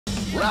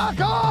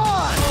Rock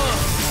on!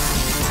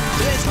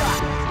 Let's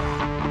rock.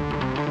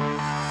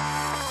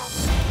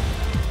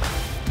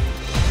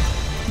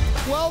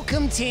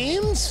 Welcome,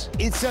 teams.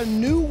 It's a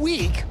new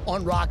week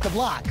on Rock the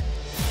Block,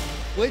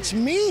 which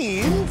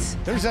means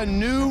there's a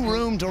new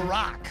room to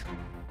rock.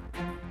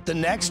 The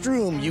next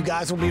room you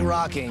guys will be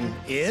rocking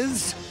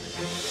is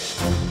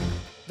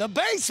the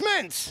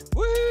basement.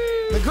 Woo!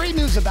 The great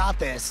news about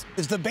this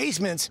is the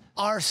basements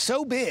are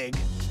so big,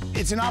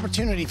 it's an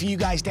opportunity for you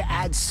guys to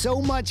add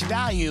so much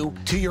value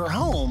to your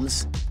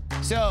homes.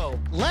 So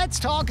let's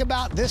talk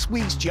about this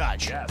week's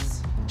judge.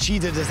 Yes.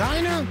 She's a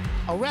designer,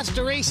 a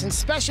restoration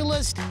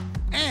specialist,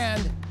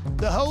 and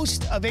the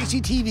host of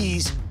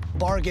HGTV's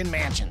Bargain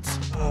Mansions.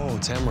 Oh,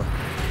 Tamara.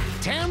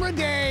 Tamara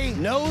Day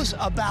knows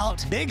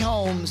about big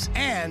homes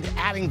and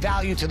adding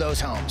value to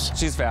those homes.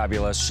 She's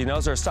fabulous. She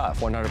knows her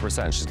stuff,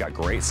 100%. She's got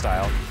great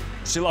style.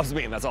 She loves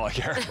me, and that's all I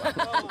care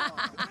about.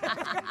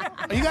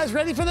 Are you guys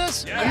ready for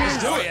this?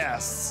 Yes. Oh,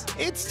 yes.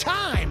 It's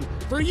time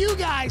for you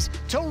guys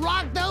to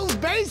rock those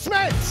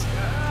basements.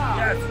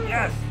 Yeah. Yes,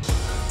 yes.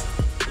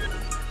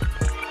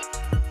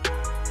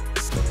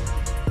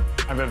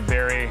 I have a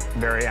very,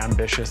 very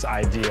ambitious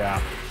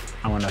idea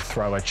I want to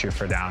throw at you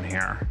for down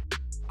here.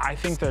 I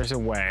think there's a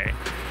way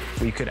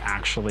we could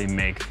actually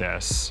make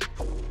this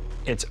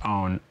its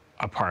own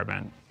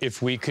apartment.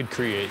 If we could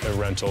create a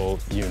rental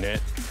unit,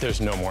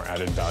 there's no more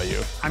added value.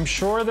 I'm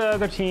sure the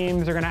other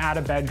teams are going to add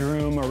a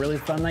bedroom, a really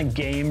fun like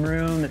game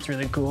room that's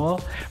really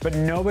cool, but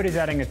nobody's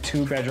adding a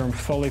 2-bedroom,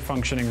 fully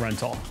functioning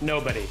rental.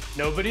 Nobody.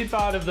 Nobody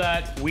thought of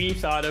that. We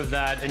thought of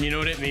that. And you know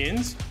what it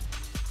means?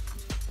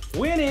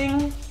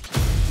 Winning.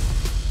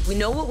 We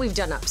know what we've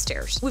done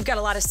upstairs. We've got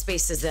a lot of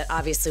spaces that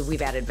obviously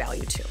we've added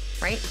value to,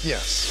 right?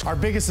 Yes. Our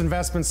biggest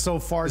investment so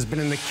far has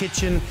been in the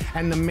kitchen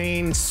and the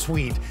main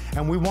suite,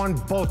 and we won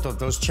both of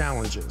those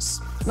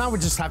challenges. Now we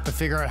just have to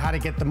figure out how to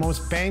get the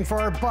most bang for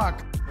our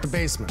buck, the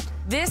basement.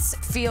 This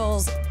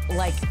feels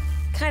like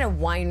kind of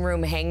wine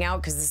room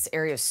hangout because this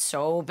area is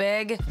so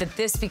big that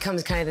this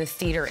becomes kind of the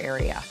theater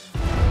area.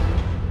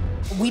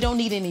 We don't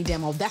need any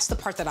demo. That's the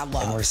part that I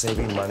love. And we're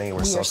saving money.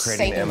 We're still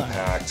creating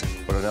impact.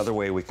 But another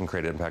way we can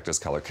create impact is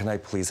color. Can I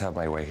please have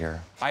my way here?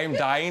 I am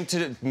dying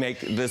to make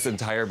this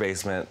entire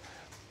basement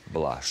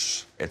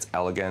blush. It's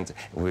elegant.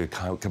 We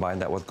combine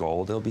that with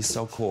gold. It'll be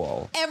so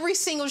cool. Every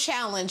single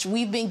challenge,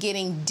 we've been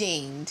getting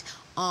dinged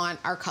on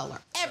our color.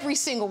 Every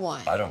single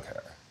one. I don't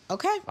care.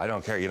 Okay. I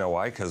don't care. You know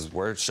why? Because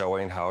we're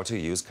showing how to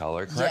use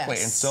color correctly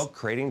and still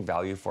creating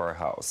value for our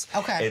house.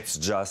 Okay. It's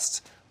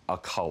just a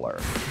color.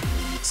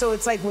 So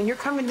it's like when you're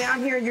coming down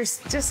here, you're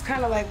just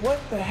kind of like, what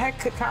the heck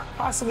could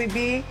possibly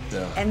be?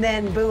 Yeah. And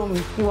then, boom,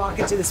 you walk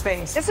into the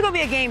space. This is gonna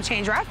be a game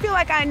changer. I feel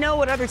like I know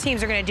what other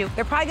teams are gonna do.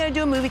 They're probably gonna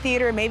do a movie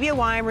theater, maybe a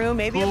wine room,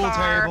 maybe a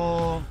bar.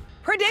 Table.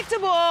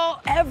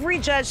 Predictable. Every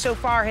judge so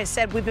far has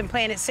said we've been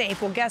playing it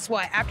safe. Well, guess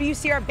what? After you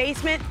see our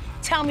basement,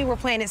 tell me we're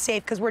playing it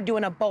safe because we're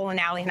doing a bowling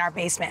alley in our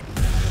basement.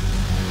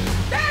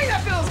 Dang,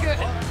 that feels good.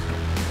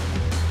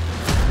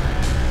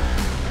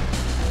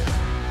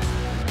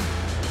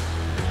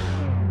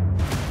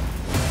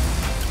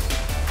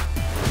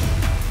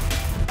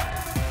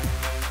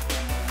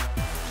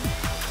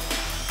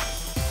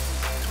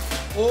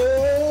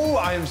 Oh,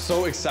 I am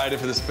so excited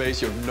for this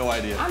space. You have no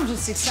idea. I'm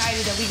just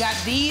excited that we got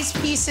these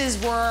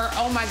pieces were,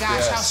 oh my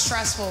gosh, how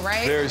stressful,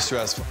 right? Very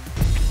stressful.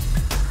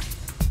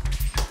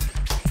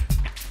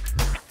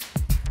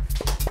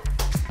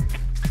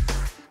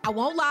 I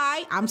won't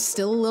lie, I'm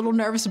still a little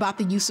nervous about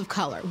the use of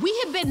color. We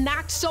have been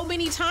knocked so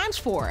many times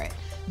for it.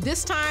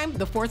 This time,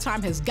 the fourth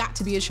time has got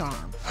to be a charm.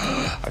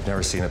 I've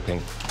never seen a ping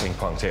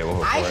pong table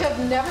before. I have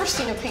never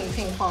seen a pink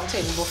ping pong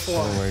table before.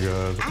 Oh my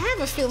God. I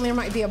have a feeling there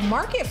might be a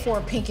market for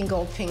a pink and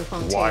gold ping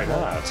pong table. Why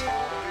not?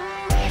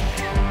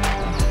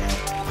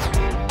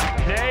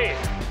 Nate,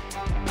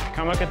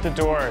 come look at the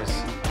doors.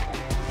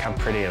 Look how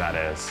pretty that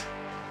is.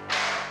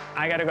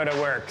 I gotta go to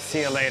work.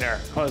 See you later.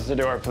 Close the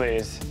door,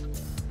 please.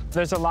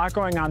 There's a lot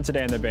going on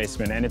today in the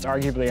basement, and it's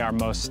arguably our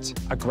most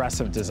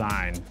aggressive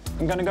design.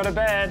 I'm gonna go to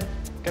bed.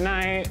 Good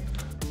night.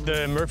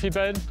 The Murphy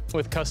bed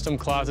with custom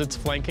closets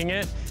flanking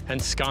it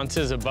and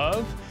sconces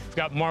above. We've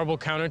got marble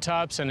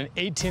countertops and an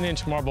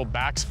 18-inch marble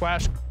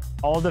backsplash.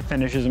 All the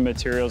finishes and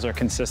materials are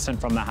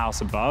consistent from the house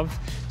above.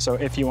 So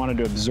if you wanted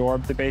to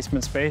absorb the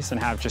basement space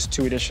and have just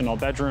 2 additional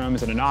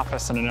bedrooms and an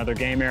office and another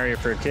game area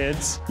for your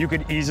kids, you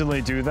could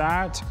easily do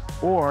that.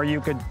 Or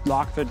you could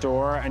lock the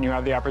door and you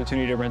have the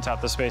opportunity to rent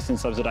out the space and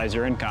subsidize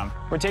your income.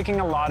 We're taking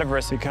a lot of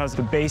risks because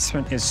the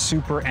basement is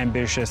super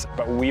ambitious,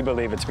 but we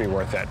believe it to be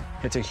worth it.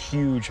 It's a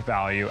huge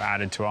value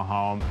added to a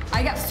home.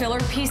 I got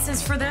filler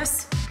pieces for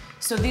this,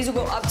 so these will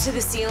go up to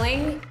the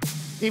ceiling.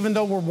 Even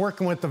though we're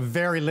working with a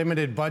very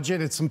limited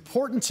budget, it's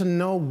important to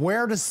know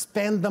where to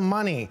spend the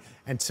money.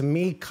 And to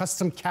me,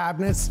 custom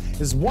cabinets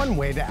is one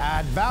way to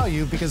add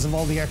value because of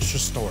all the extra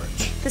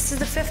storage. This is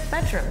the 5th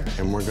bedroom.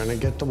 And we're gonna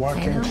get the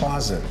walk-in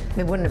closet.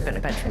 It wouldn't have been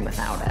a bedroom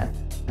without it.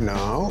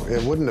 No,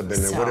 it wouldn't have been.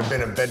 It So- would have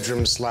been a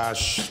bedroom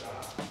slash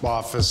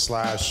office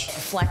slash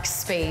flex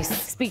space.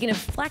 Speaking of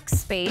flex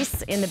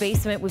space, in the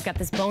basement, we've got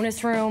this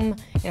bonus room.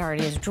 It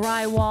already has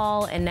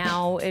drywall, and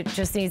now it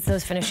just needs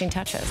those finishing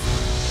touches.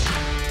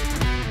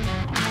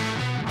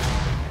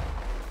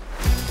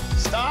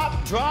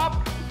 Stop,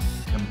 drop,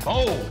 and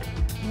bowl.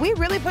 We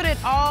really put it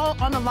all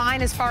on the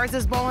line as far as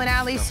this bowling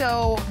alley,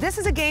 so this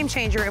is a game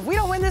changer. If we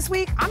don't win this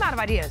week, I'm out of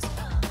ideas.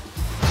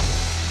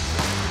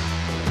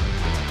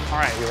 All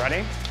right, you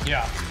ready?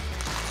 Yeah.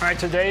 All right,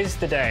 today's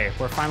the day.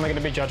 We're finally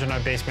gonna be judging our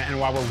basement, and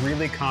while we're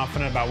really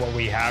confident about what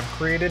we have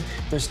created,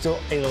 there's still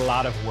a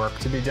lot of work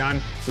to be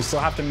done. We still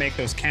have to make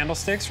those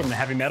candlesticks from the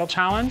heavy metal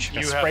challenge.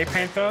 You spray have to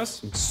paint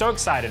those. I'm so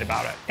excited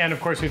about it. And of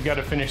course, we've got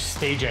to finish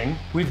staging.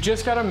 We've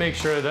just got to make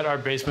sure that our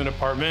basement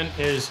apartment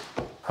is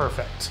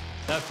perfect.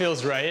 That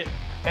feels right.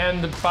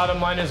 And the bottom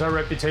line is our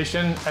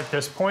reputation at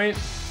this point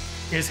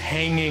is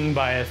hanging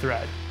by a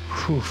thread.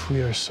 Whew,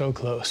 we are so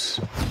close.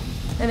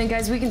 And then,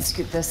 guys, we can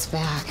scoot this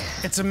back.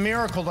 It's a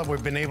miracle that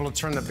we've been able to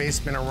turn the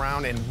basement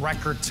around in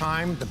record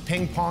time. The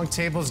ping pong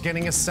table's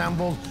getting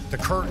assembled. The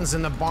curtains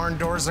in the barn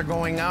doors are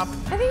going up.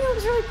 I think it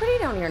looks really pretty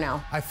down here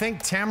now. I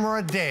think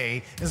Tamara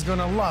Day is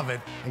gonna love it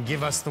and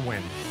give us the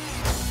win.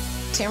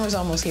 Tamara's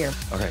almost here.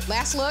 Okay.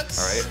 Last looks.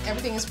 All right.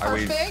 Everything is Are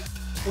we- perfect.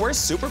 We're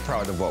super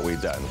proud of what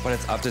we've done, but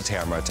it's up to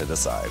Tamara to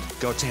decide.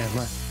 Go,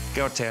 Tamara.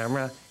 Go,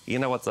 Tamara. You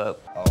know what's up.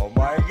 Oh,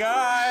 my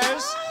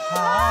gosh.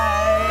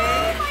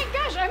 Hi. Oh, my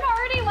gosh. I'm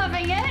already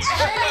loving it.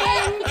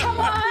 I mean, come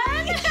on.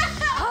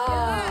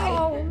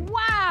 Oh,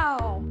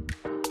 wow.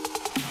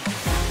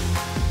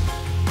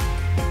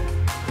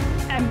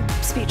 I'm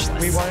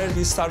speechless. We wanted to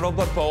be subtle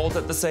but bold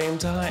at the same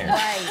time.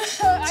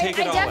 Right. Take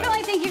it I all definitely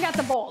in. think you got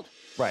the bold.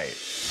 Right.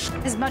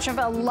 As much of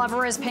a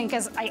lover as pink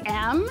as I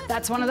am,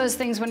 that's one of those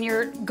things when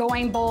you're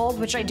going bold,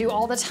 which I do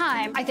all the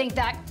time, I think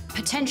that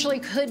potentially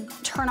could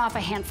turn off a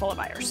handful of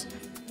buyers.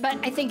 But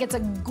I think it's a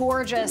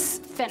gorgeous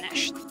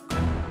finish.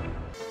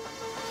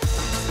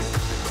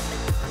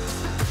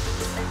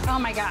 Oh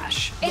my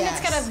gosh. And Yes.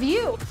 it's got a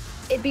view.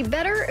 It'd be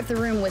better if the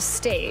room was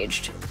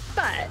staged,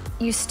 but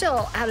you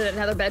still added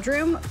another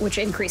bedroom, which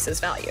increases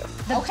value.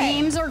 The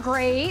beams are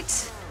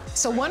great.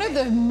 So one of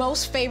the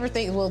most favorite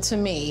things, well, to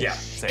me,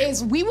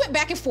 is we went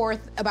back and forth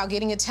about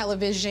getting a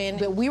television,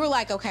 but we were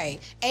like, okay,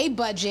 A,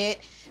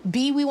 budget,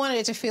 B, we wanted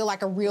it to feel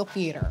like a real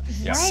theater.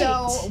 Yeah. Right.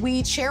 So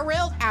we chair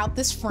railed out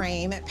this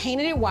frame,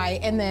 painted it white,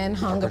 and then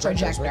hung a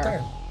projector. Right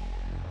there.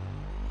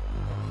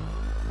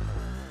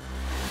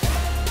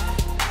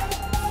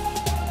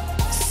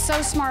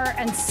 So smart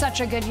and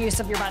such a good use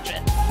of your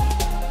budget.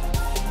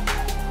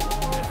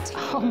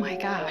 Oh my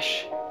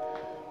gosh.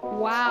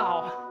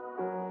 Wow.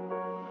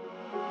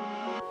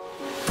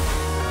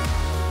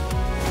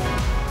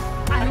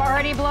 I'm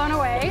already blown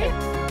away.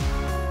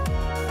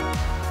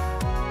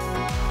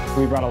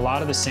 We brought a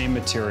lot of the same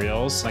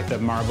materials, like the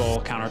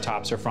marble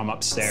countertops are from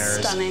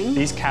upstairs. Stunning.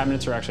 These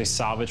cabinets are actually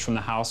salvaged from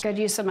the house. Good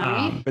use of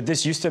money. But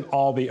this used to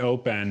all be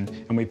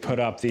open, and we put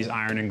up these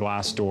iron and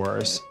glass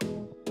doors.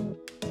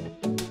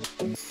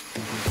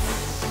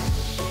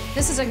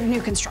 This is a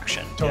new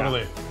construction.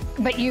 Totally.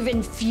 But you've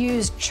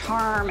infused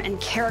charm and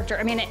character.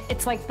 I mean,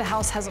 it's like the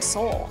house has a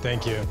soul.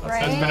 Thank you.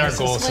 Right? That's been our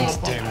goal It's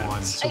since like- day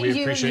one. So we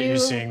You- appreciate you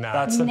seeing that.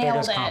 That's the Nailed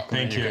biggest it.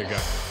 compliment. Thank you. could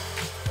get.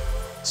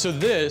 So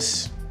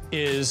this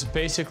is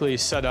basically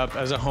set up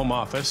as a home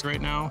office right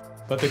now.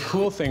 But the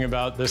cool thing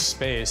about this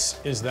space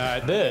is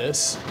that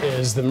this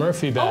is the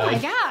Murphy bed, Oh my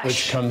gosh.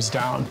 which comes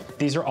down.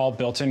 These are all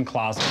built-in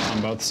closets on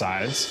both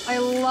sides. I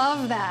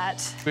love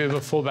that. We have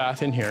a full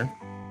bath in here.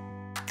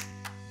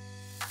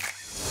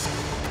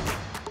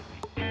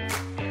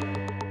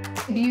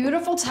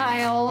 Beautiful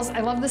tiles.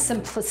 I love the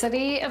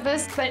simplicity of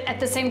this, but at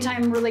the same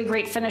time, really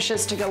great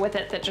finishes to go with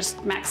it that just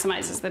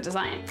maximizes the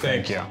design.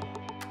 Thank you.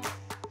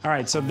 All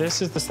right, so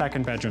this is the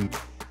second bedroom.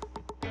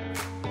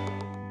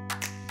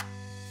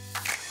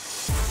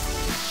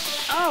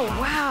 Oh,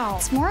 wow.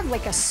 It's more of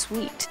like a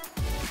suite.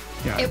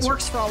 Yeah, It it's-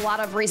 works for a lot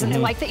of reasons. I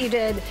like that you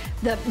did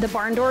the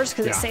barn doors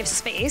because it Yeah. saves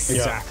space.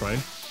 Exactly.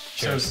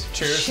 Cheers.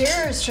 Cheers.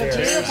 Cheers to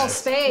beautiful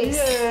space.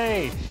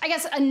 Yay! I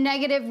guess a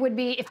negative would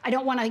be if I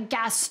don't want a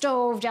gas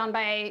stove down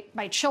by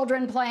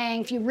children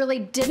playing, if you really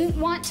didn't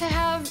want to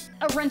have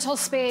a rental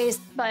space,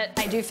 but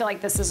I do feel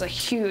like this is a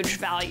huge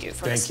value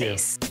for the Thank you.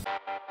 space.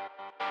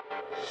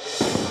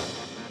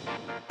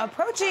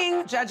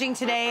 Approaching judging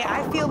today,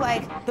 I feel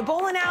like the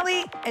bowling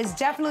alley is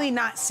definitely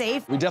not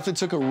safe. We definitely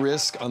took a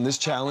risk on this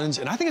challenge,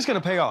 and I think it's gonna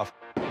pay off.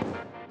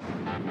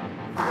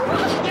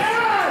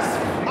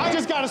 I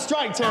just got a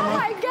strike, Oh Tamara.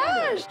 my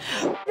gosh!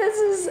 This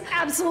is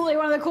absolutely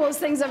one of the coolest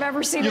things I've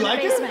ever seen in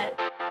like the it? basement.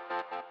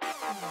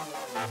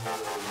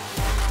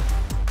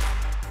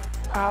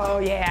 Oh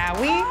yeah,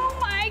 Oh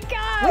my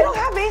god! we don't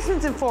have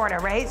basements in Florida,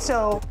 right?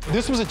 So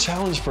This was a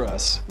challenge for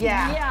us.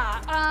 Yeah,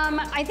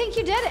 I think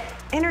you did it.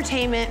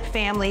 entertainment,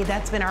 family,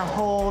 that's been our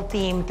whole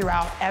theme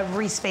throughout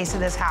every space of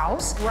this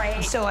house.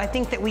 Right. So I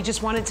think that we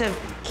just wanted to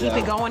keep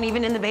it going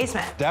even in the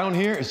basement. Down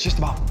here, it's just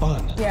about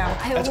fun. Yeah.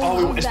 I That's all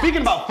we love want. that.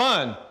 Speaking about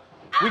fun,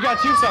 we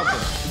got you something.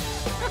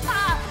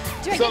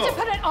 Do I get to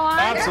put it on?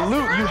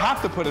 Absolutely, you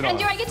have to put it on. And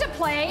do I get to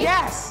play?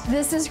 Yes.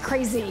 This is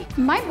crazy.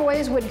 My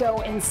boys would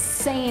go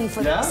insane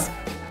for this.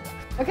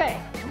 Okay.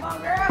 Come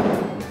on, girl.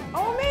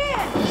 Oh,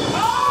 man.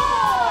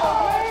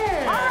 Oh,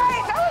 man. All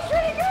right, that was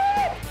pretty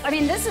good. I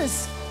mean, this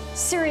is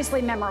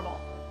seriously memorable,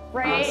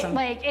 right? Awesome.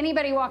 Like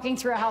anybody walking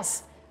through a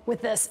house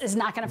with this is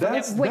not gonna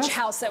forget which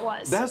house it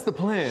was. That's the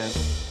plan.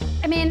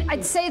 I mean,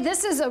 I'd say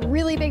this is a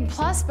really big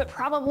plus, but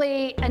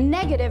probably a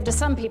negative to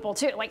some people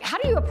too. Like, how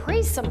do you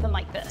appraise something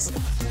like this?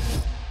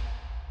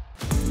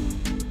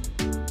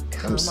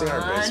 Come see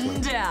our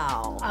basement.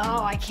 Down.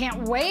 Oh, I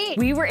can't wait.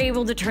 We were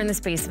able to turn this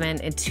basement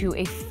into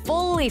a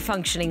fully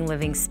functioning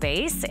living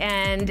space,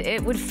 and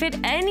it would fit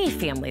any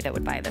family that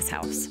would buy this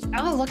house.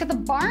 Oh, look at the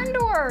barn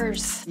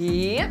doors.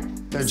 Yep.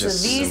 They're So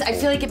just these, simple. I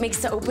feel like it makes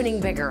the opening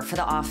bigger for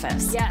the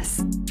office.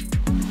 Yes.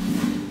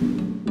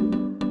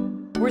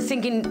 We're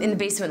thinking in the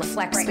basement, a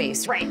flex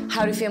space. Right.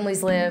 How do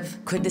families live?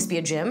 Could this be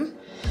a gym?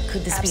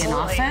 Could this be an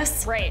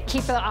office? Right.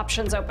 Keep the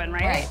options open,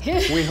 right?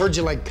 We heard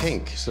you like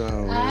pink, so.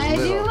 I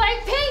do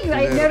like pink.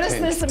 I noticed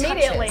this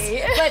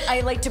immediately. But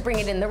I like to bring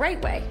it in the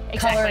right way.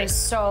 Exactly. Color is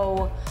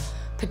so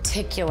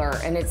particular,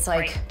 and it's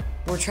like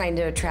we're trying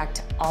to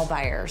attract all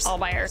buyers. All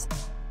buyers.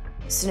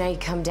 So now you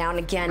come down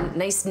again,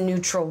 nice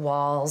neutral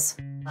walls.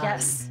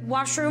 Yes.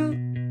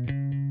 Washroom.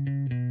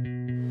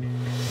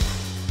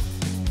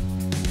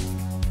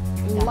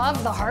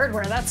 Love the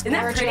hardware. That's Isn't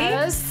that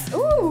gorgeous.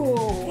 pretty?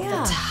 Ooh,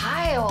 Yeah. the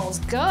tiles,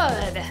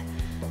 good.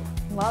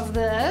 Love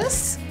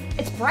this.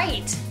 It's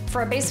bright.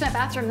 For a basement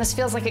bathroom, this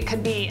feels like it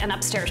could be an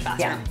upstairs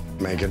bathroom.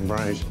 Make it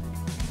bright.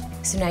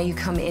 So now you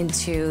come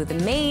into the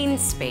main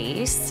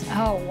space.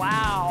 Oh,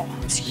 wow.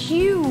 It's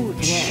huge.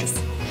 It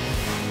is.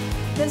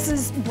 This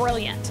is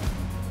brilliant.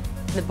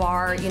 The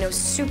bar, you know,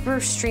 super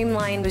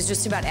streamlined, was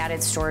just about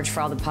added storage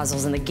for all the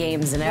puzzles and the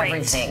games and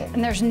everything.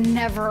 And there's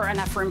never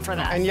enough room for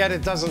that. And yet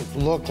it doesn't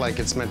look like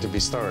it's meant to be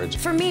storage.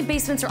 For me,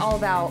 basements are all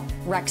about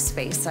rec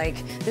space.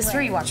 Like, this is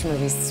where you watch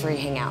movies, this is where you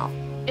hang out.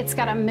 It's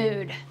got a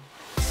mood.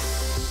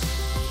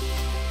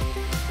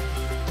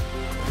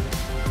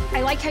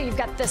 I like how you've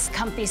got this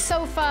comfy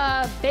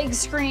sofa, big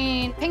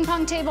screen, ping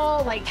pong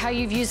table. Like how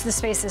you've used the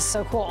space is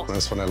so cool.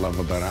 That's what I love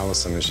about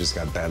Allison, is she's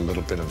got that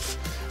little bit of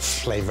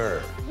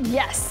flavor.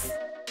 Yes.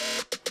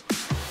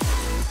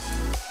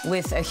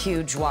 With a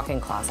huge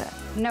walk-in closet.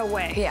 No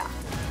way. Yeah.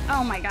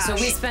 Oh my gosh. So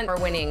we spent our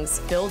winnings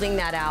building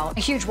that out.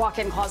 A huge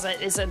walk-in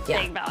closet is a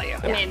big value.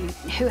 I mean,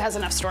 who has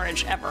enough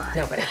storage ever?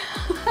 Nobody.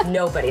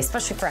 Nobody,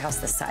 especially for a house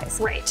this size.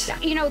 Right. Yeah.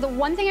 You know, the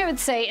one thing I would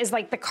say is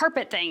like the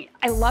carpet thing.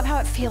 I love how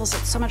it feels.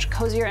 It's so much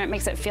cozier and it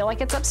makes it feel like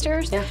it's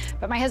upstairs. Yeah.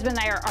 But my husband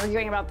and I are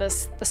arguing about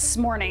this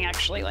morning,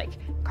 actually. Like,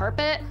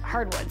 carpet,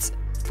 hardwoods.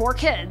 4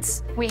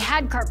 kids. We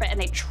had carpet and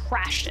they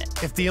trashed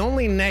it. If the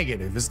only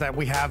negative is that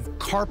we have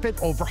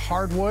carpet over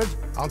hardwood,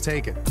 I'll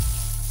take it.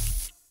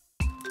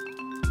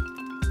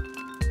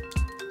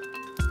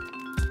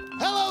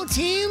 Hello,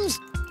 teams.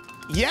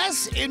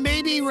 Yes, it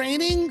may be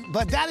raining,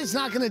 but that is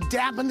not going to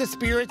dampen the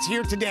spirits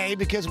here today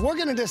because we're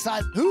going to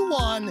decide who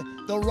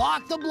won the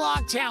Rock the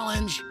Block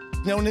Challenge,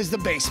 known as the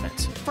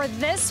basement. For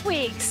this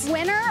week's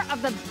winner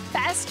of the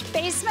best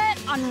basement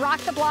on Rock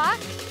the Block,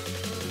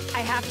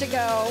 I have to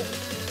go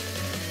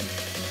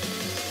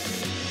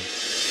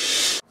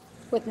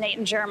with Nate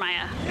and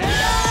Jeremiah.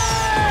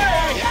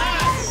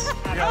 Yes!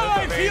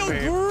 I feel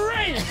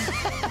great!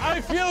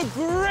 I feel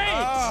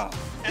great!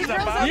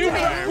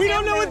 We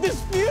don't know what this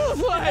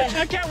feels like.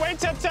 I can't wait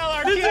to tell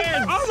our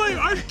kids.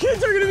 Our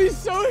kids are gonna be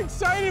so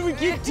excited. We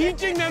keep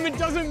teaching them it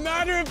doesn't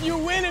matter if you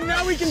win, and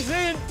now we can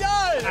say it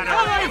does.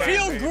 I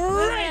feel great.